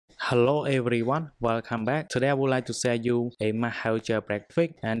Hello everyone, welcome back. Today I would like to share you a mild jailbreak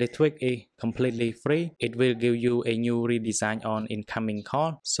tweak, and the tweak is completely free. It will give you a new redesign on incoming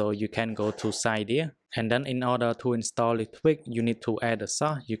call, so you can go to side here. And then in order to install the tweak, you need to add a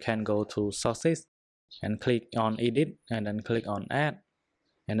source. You can go to sources and click on edit and then click on add.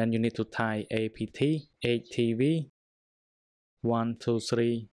 And then you need to type apt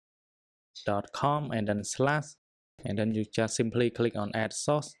atv123.com and then slash. And then you just simply click on add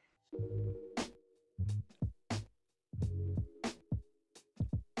source.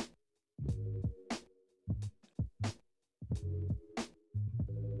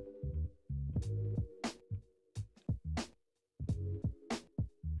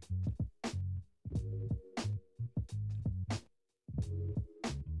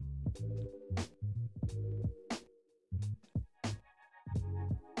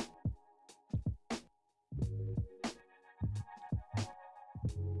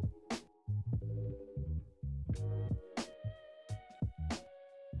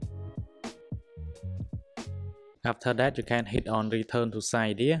 After that, you can hit on return to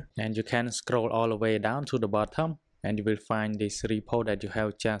side here, and you can scroll all the way down to the bottom, and you will find this repo that you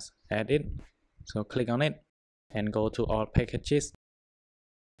have just added. So click on it and go to all packages,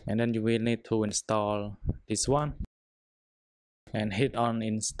 and then you will need to install this one and hit on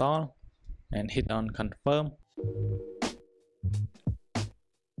install and hit on confirm.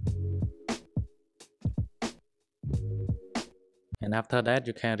 And after that,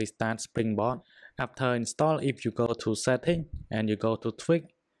 you can restart Springboard. After install, if you go to setting and you go to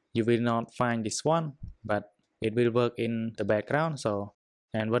tweak, you will not find this one, but it will work in the background.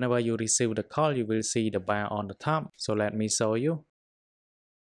 And whenever you receive the call, you will see the bar on the top. So let me show you.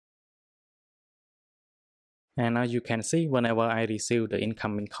 And now you can see whenever I receive the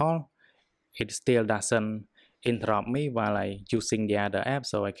incoming call, it still doesn't interrupt me while I using the other app.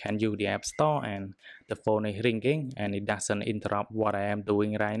 So I can use the app store and the phone is ringing and it doesn't interrupt what I am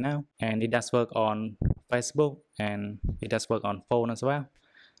doing right now. And it does work on Facebook and it does work on phone as well.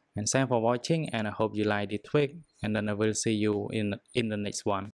 And thanks for watching, and I hope you like the tweak, and then I will see you in the next one.